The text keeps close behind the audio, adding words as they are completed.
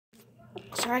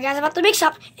Sorry guys about the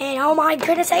mix-up. And oh my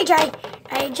goodness, AJ.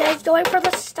 AJ's going for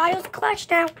the Styles Clash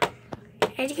now.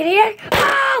 As you can hear.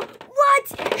 Oh!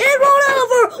 What? It rolled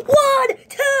over! 1,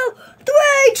 2,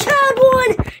 3! Chad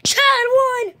won! Chad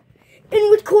won!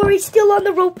 And with Corey still on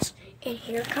the ropes. And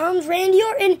here comes Randy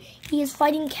Orton. He is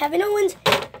fighting Kevin Owens.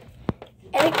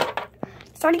 And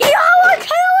starting to get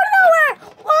it over!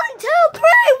 1, 2, 3!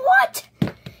 What?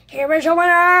 Here is your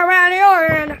winner, Randy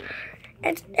Orton.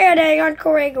 It's ending on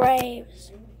Corey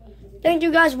Graves. Thank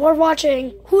you guys for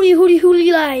watching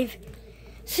Hootie Live.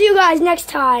 See you guys next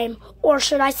time. Or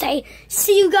should I say,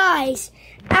 see you guys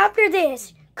after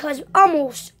this. Because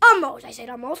almost,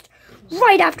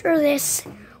 right after this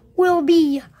will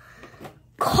be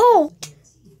Colt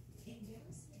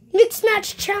Mixed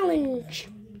Match Challenge.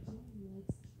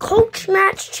 Coach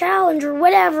Match Challenge or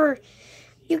whatever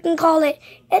you can call it.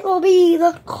 It will be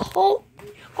the Colt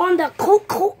on the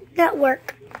Colt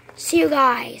Network. See you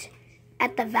guys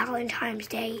at the Valentine's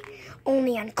Day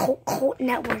only on Colt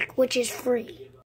Network, which is free.